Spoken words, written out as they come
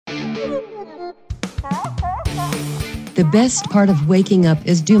The best part of waking up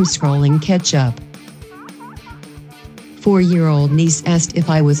is doom scrolling catch up. 4-year-old niece asked if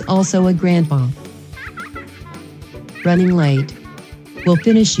I was also a grandma. Running late. Will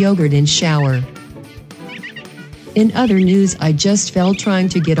finish yogurt in shower. In other news, I just fell trying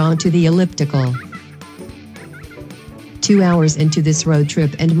to get onto the elliptical. 2 hours into this road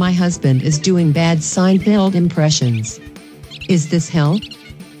trip and my husband is doing bad Seinfeld impressions. Is this hell?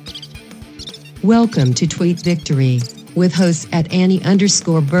 Welcome to Tweet Victory, with hosts at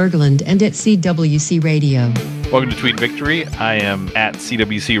Annie_Berglund and at CWC Radio. Welcome to Tweet Victory. I am at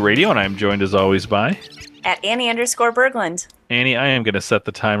CWC Radio, and I'm joined as always by... at Annie_Berglund. Annie, I am going to set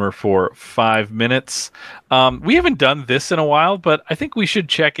the timer for 5 minutes. We haven't done this in a while, but I think we should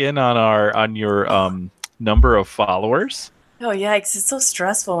check in on your number of followers. Oh, yeah, because it's so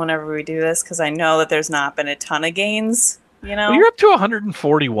stressful whenever we do this, because I know that there's not been a ton of gains, you know? Well, you're up to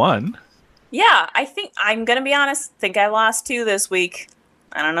 141. Yeah, I'm going to be honest, think I lost 2 this week.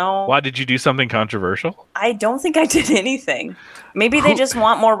 I don't know. Why, did you do something controversial? I don't think I did anything. Maybe they just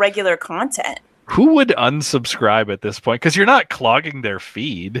want more regular content. Who would unsubscribe at this point? Because you're not clogging their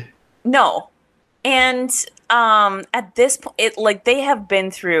feed. No. And at this point, they have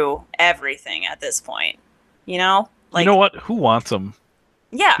been through everything at this point. You know? You know what? Who wants them?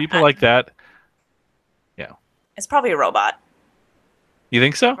 Yeah. People like that. Yeah. It's probably a robot. You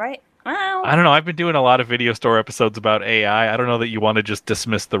think so? Right? Well, I don't know. I've been doing a lot of video store episodes about AI. I don't know that you want to just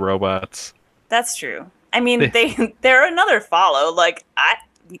dismiss the robots. That's true. I mean, they're another follow.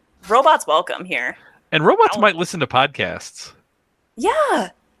 Robots welcome here. And robots might listen to podcasts. Yeah,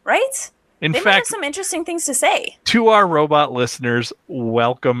 right? In they fact, might have some interesting things to say. To our robot listeners,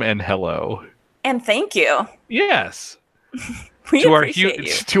 welcome and hello. And thank you. Yes. We appreciate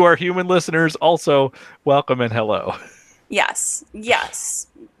you. To our human listeners, also welcome and hello. Yes.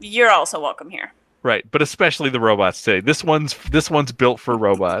 You're also welcome here. Right, but especially the robots today. This one's built for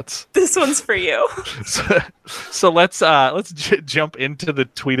robots. This one's for you. So let's jump into the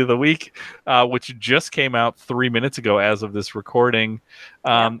tweet of the week, which just came out 3 minutes ago as of this recording,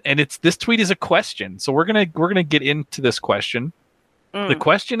 and this tweet is a question. So we're gonna get into this question. The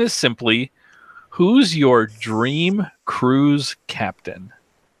question is simply, who's your dream cruise captain?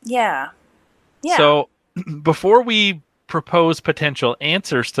 Yeah. So before we propose potential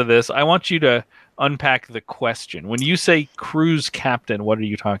answers to this, I want you to unpack the question. When you say cruise captain, what are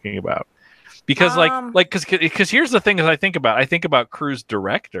you talking about? Because because here's the thing I think about cruise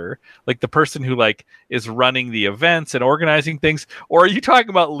director, like the person who is running the events and organizing things, or are you talking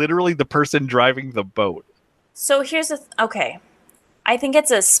about literally the person driving the boat? So here's okay. I think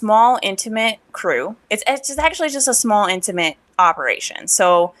it's a small, intimate crew. It's actually just a small, intimate operation.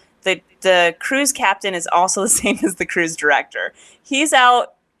 So the cruise captain is also the same as the cruise director. He's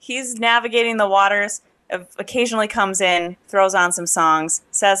out, he's navigating the waters, occasionally comes in, throws on some songs,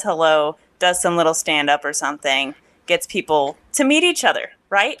 says hello, does some little stand-up or something, gets people to meet each other,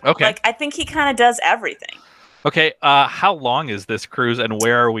 right? Okay. I think he kind of does everything. Okay, how long is this cruise and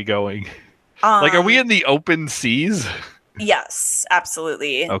where are we going? Are we in the open seas? Yes,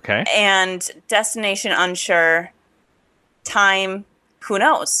 absolutely. Okay. And destination unsure, time, who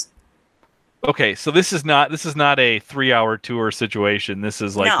knows? Okay, so this is not a 3-hour tour situation. This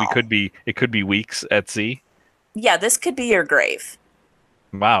is No. it could be weeks at sea. Yeah, this could be your grave.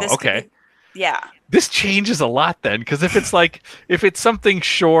 Wow. Okay. Yeah. This changes a lot then, because if it's something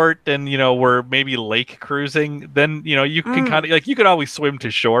short and we're maybe lake cruising, then you can kind of you could always swim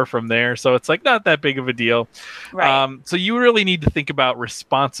to shore from there, so it's not that big of a deal. Right. So you really need to think about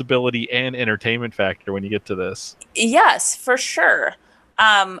responsibility and entertainment factor when you get to this. Yes, for sure.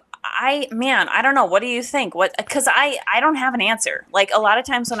 I don't know. What do you think? Because I don't have an answer. A lot of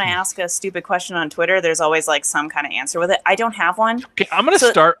times when I ask a stupid question on Twitter, there's always some kind of answer with it. I don't have one. Okay, I'm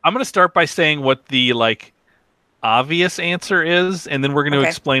gonna start by saying what the obvious answer is, and then we're going to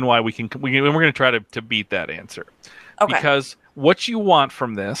explain why we're going to try to beat that answer. Okay. Because what you want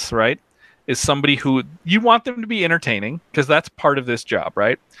from this, right, is somebody who you want them to be entertaining, because that's part of this job,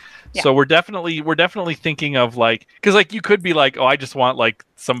 right? Yeah. So we're definitely thinking of because you could be oh, I just want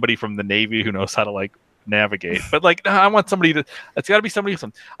somebody from the Navy who knows how to navigate, but no, I want somebody it's got to be somebody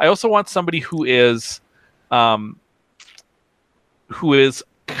who's I also want somebody who is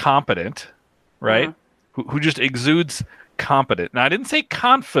competent, right? Mm-hmm. Who just exudes competent. Now I didn't say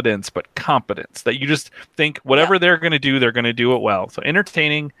confidence, but competence, that you just think whatever they're going to do it well. So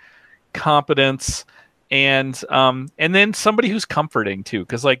entertaining, competence, and then somebody who's comforting too,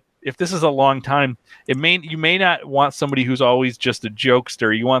 because if this is a long time, you may not want somebody who's always just a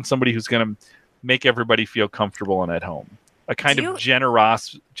jokester. You want somebody who's going to make everybody feel comfortable and at home. a kind of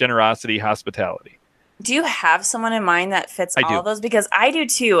generosity, hospitality. Do you have someone in mind that fits I all do. of those? Because I do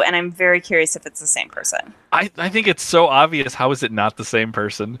too, and I'm very curious if it's the same person. I think it's so obvious. How is it not the same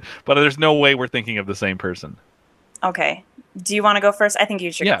person? But there's no way we're thinking of the same person. Okay. Do you want to go first? I think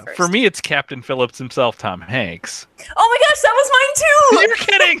you should go first. For me, it's Captain Phillips himself, Tom Hanks. Oh my gosh, that was mine too! You're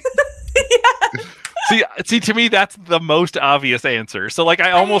kidding! Yeah. See, to me, that's the most obvious answer. So, like,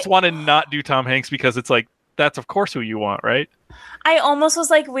 I almost want to not do Tom Hanks because it's like, that's of course who you want, right? I almost was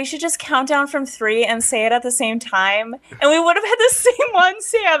like, we should just count down from 3 and say it at the same time, and we would have had the same one,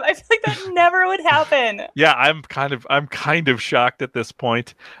 Sam. I feel like that never would happen. Yeah, I'm kind of shocked at this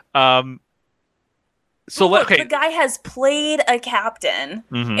point. Okay. The guy has played a captain.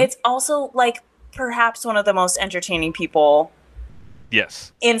 Mhm. It's also like perhaps one of the most entertaining people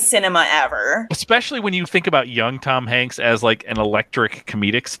Yes. in cinema ever. Especially when you think about young Tom Hanks as like an electric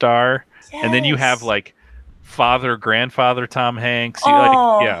comedic star, and then you have like grandfather Tom Hanks.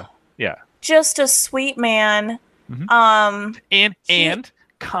 Yeah. Just a sweet man. Mhm. And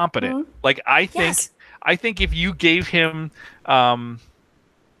competent. Like I think if you gave him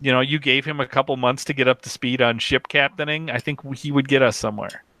you gave him a couple months to get up to speed on ship captaining, I think he would get us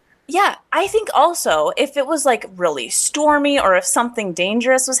somewhere. Yeah, I think also if it was like really stormy or if something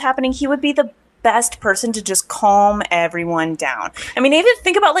dangerous was happening, he would be the best person to just calm everyone down. I mean, even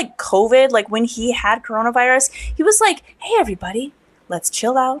think about like COVID, like when he had coronavirus, he was like, hey, everybody, let's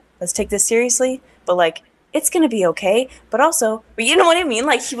chill out. Let's take this seriously. But like, it's going to be okay. But also, you know what I mean?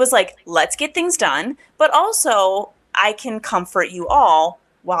 Like he was like, let's get things done. But also, I can comfort you all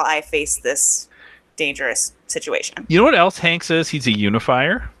while I face this dangerous situation. You know what else Hanks is? He's a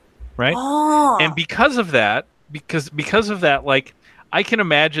unifier, right? Oh. And because of that, like I can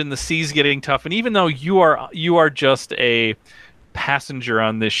imagine the seas getting tough, and even though you are just a passenger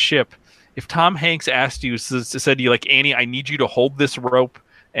on this ship, if Tom Hanks asked you, said to you like, Annie, I need you to hold this rope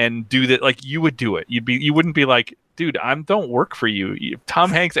and do that, like you would do it. You wouldn't be like, dude, don't work for you. If Tom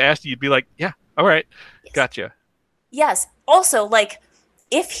Hanks asked you, you'd be like, yeah, all right, gotcha. Yes. Also, like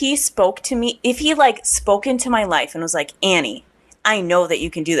if he spoke to me, if he like spoke into my life and was like, Annie, I know that you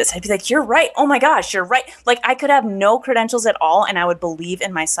can do this, I'd be like, you're right. Oh my gosh, you're right. Like I could have no credentials at all and I would believe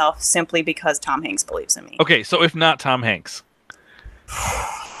in myself simply because Tom Hanks believes in me. Okay, so if not Tom Hanks.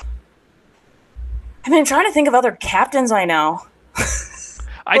 I mean, I'm trying to think of other captains I know.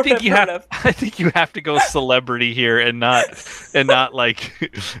 I think you have to go celebrity here and not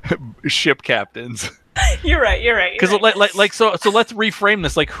like ship captains. You're right. Because so let's reframe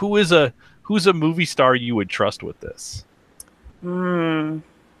this. Like who's a movie star you would trust with this? And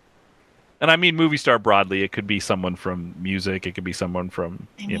I mean movie star broadly. It could be someone from music. It could be someone from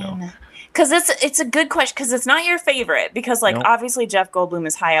Because it's a good question. Because it's not your favorite. Because like obviously Jeff Goldblum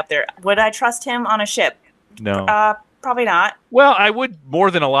is high up there. Would I trust him on a ship? No. Probably not. Well, I would more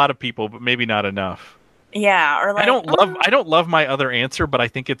than a lot of people, but maybe not enough. Yeah, or like I don't love my other answer, but I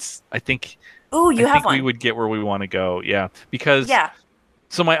think we would get where we want to go. Yeah, because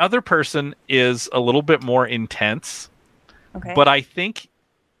So my other person is a little bit more intense. Okay. But I think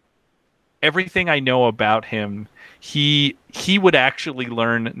everything I know about him, he would actually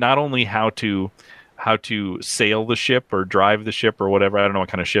learn not only how to sail the ship or drive the ship or whatever. I don't know what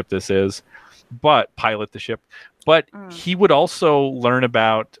kind of ship this is, but pilot the ship. But he would also learn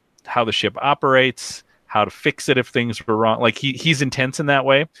about how the ship operates, how to fix it if things were wrong. Like he's intense in that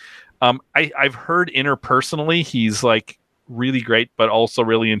way. I've heard interpersonally he's like really great, but also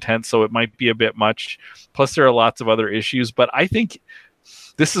really intense. So it might be a bit much. Plus there are lots of other issues. But I think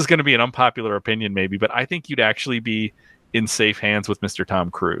this is going to be an unpopular opinion maybe, but I think you'd actually be in safe hands with Mr. Tom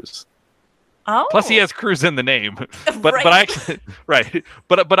Cruise. Oh. Plus he has Cruise in the name. But I actually right.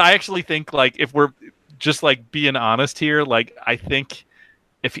 But I actually think like if we're just like being honest here, like I think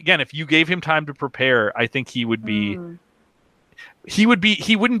if you gave him time to prepare, I think he would be he would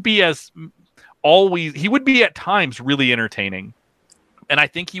be at times really entertaining. And I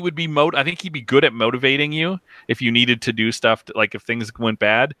think he'd be good at motivating you if you needed to do stuff like if things went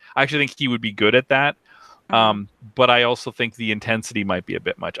bad. I actually think he would be good at that. But I also think the intensity might be a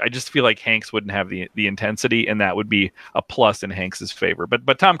bit much. I just feel like Hanks wouldn't have the intensity, and that would be a plus in Hanks's favor.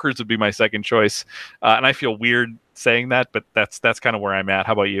 But Tom Cruise would be my second choice, and I feel weird saying that, but that's kind of where I'm at.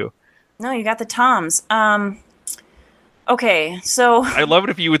 How about you? No, you got the Toms. Okay, so I love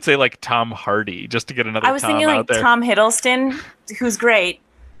it if you would say like Tom Hardy just to get another. I was Tom thinking out like there. Tom Hiddleston, who's great,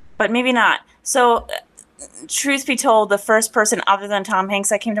 but maybe not. So, truth be told, the first person other than Tom Hanks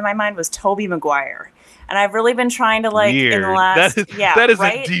that came to my mind was Tobey Maguire. And I've really been trying to like weird. in the last that is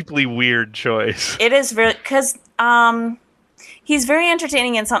right? a deeply weird choice. It is very because he's very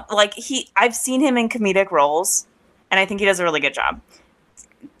entertaining in some like I've seen him in comedic roles, and I think he does a really good job.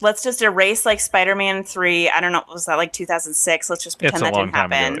 Let's just erase like Spider-Man 3. I don't know, was that like 2006? Let's just pretend that didn't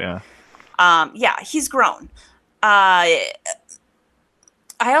happen. Ago, yeah. Yeah, he's grown. I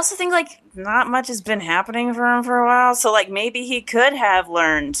also think like not much has been happening for him for a while, so like maybe he could have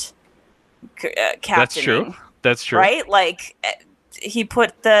learned captaining. That's true. Right? Like he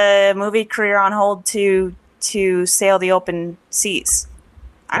put the movie career on hold to sail the open seas.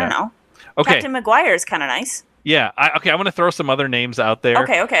 I don't know. Okay. Captain Maguire is kind of nice. Yeah. I want to throw some other names out there.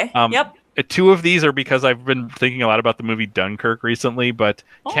 Okay. Yep. Two of these are because I've been thinking a lot about the movie Dunkirk recently, but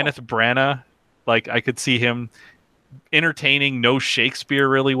Kenneth Branagh, like I could see him entertaining, knows Shakespeare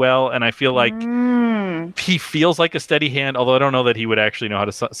really well, and I feel like he feels like a steady hand, although I don't know that he would actually know how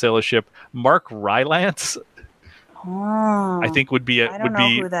to sail a ship. Mark Rylance, I think would be I don't know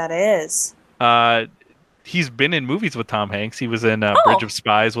who that is. He's been in movies with Tom Hanks. He was in Bridge of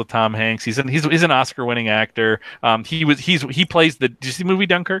Spies with Tom Hanks. He's an Oscar-winning actor. He plays the. Did you see the movie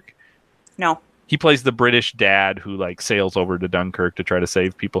Dunkirk? No. He plays the British dad who like sails over to Dunkirk to try to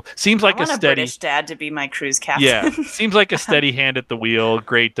save people. Seems like I want a British dad to be my cruise captain. Yeah, seems like a steady hand at the wheel.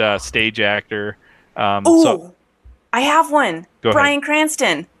 Great stage actor. I have one. Go Bryan ahead.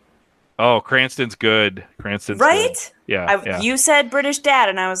 Cranston. Oh, Cranston's good. Cranston's right? Good. Yeah, You said British dad,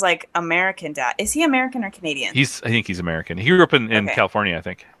 and I was like, American dad. Is he American or Canadian? I think he's American. He grew up in California, I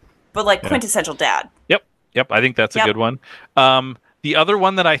think. But like quintessential dad. Yep. I think that's a good one. The other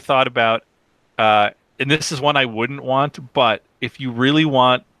one that I thought about, and this is one I wouldn't want, but if you really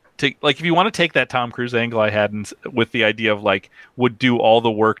want to, like, if you want to take that Tom Cruise angle I had with the idea of like would do all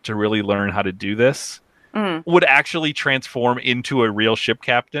the work to really learn how to do this, would actually transform into a real ship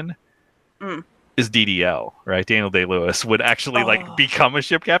captain. Is DDL, right? Daniel Day-Lewis would actually like become a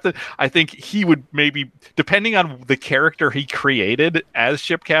ship captain. I think he would maybe, depending on the character he created as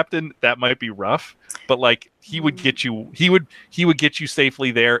ship captain, that might be rough. But like he would get you, he would get you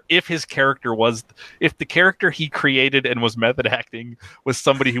safely there if the character he created and was method acting was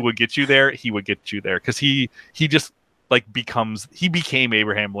somebody who would get you there. He would get you there because he just like became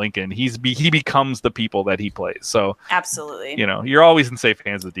Abraham Lincoln. He becomes the people that he plays. So absolutely, you're always in safe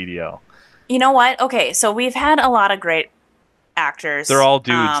hands with DDL. You know what? Okay, so we've had a lot of great actors. They're all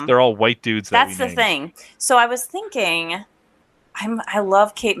dudes. They're all white dudes. That's the thing. So I was thinking, I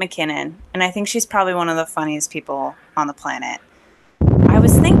love Kate McKinnon, and I think she's probably one of the funniest people on the planet. I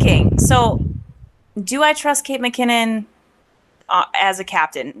was thinking, so do I trust Kate McKinnon as a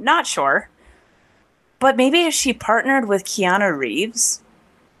captain? Not sure. But maybe if she partnered with Keanu Reeves.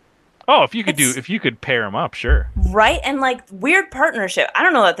 Oh, if you could pair them up, sure. Right? And like weird partnership. I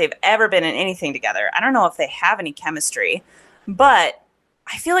don't know that they've ever been in anything together. I don't know if they have any chemistry, but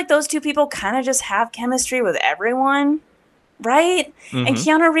I feel like those two people kind of just have chemistry with everyone. Right? Mm-hmm. And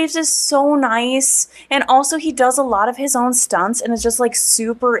Keanu Reeves is so nice. And also he does a lot of his own stunts and is just like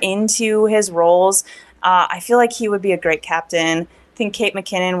super into his roles. I feel like he would be a great captain. I think Kate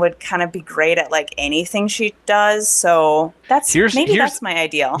McKinnon would kind of be great at like anything she does. So that's my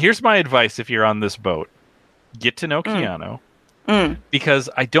ideal. Here's my advice if you're on this boat. Get to know Keanu. Because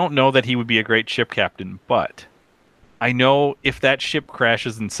I don't know that he would be a great ship captain, but I know if that ship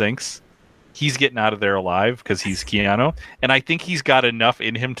crashes and sinks, he's getting out of there alive because he's Keanu. And I think he's got enough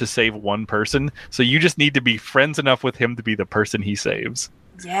in him to save one person. So you just need to be friends enough with him to be the person he saves.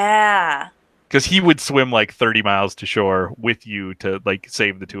 Yeah. Because he would swim like 30 miles to shore with you to like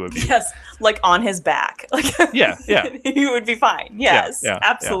save the two of you. Yes, like on his back. Like yeah. He would be fine. Yes, yeah,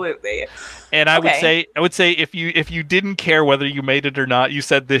 absolutely. Yeah. And I would say if you didn't care whether you made it or not, you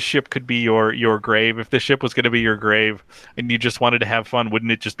said this ship could be your grave. If this ship was going to be your grave, and you just wanted to have fun,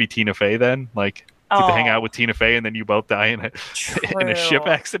 wouldn't it just be Tina Fey then? Like get to hang out with Tina Fey, and then you both die in a ship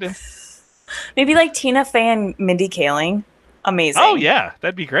accident. Maybe like Tina Fey and Mindy Kaling. Amazing. Oh yeah,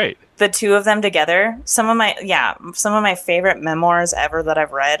 that'd be great. The two of them together. Some of my favorite memoirs ever that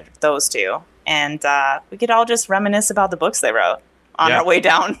I've read, those two. And we could all just reminisce about the books they wrote on our way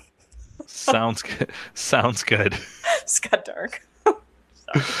down. Sounds good. Sounds good. It's got dark.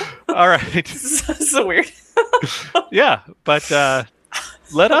 All right. So weird. Yeah, but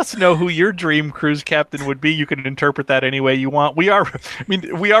let us know who your dream cruise captain would be. You can interpret that any way you want. We are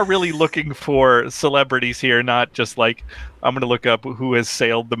really looking for celebrities here, not just like I'm going to look up who has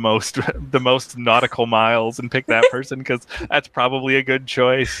sailed the most nautical miles and pick that person because that's probably a good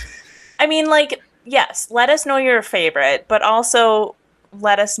choice. I mean, like, yes, let us know your favorite, but also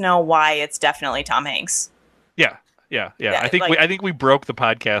let us know why it's definitely Tom Hanks. Yeah. I think we broke the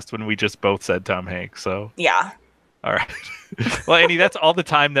podcast when we just both said Tom Hanks. So yeah. All right. Well, Annie, that's all the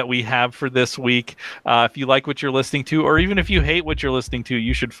time that we have for this week. If you like what you're listening to, or even if you hate what you're listening to,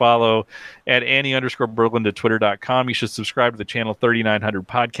 you should follow at Annie_Berglund at twitter.com. You should subscribe to the Channel 3900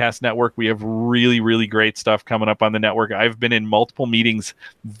 Podcast Network. We have really, really great stuff coming up on the network. I've been in multiple meetings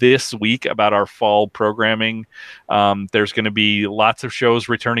this week about our fall programming. There's going to be lots of shows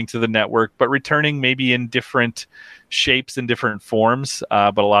returning to the network, but returning maybe in different shapes and different forms,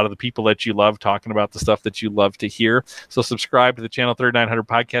 but a lot of the people that you love talking about the stuff that you love to hear. So subscribe to the Channel 3900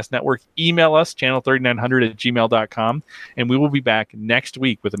 Podcast Network. Email us, channel3900@gmail.com, and we will be back next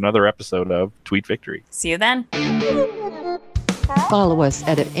week with another episode of Tweet Victory. See you then. Follow us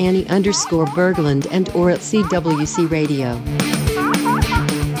at Annie_Berglund and or at CWC Radio.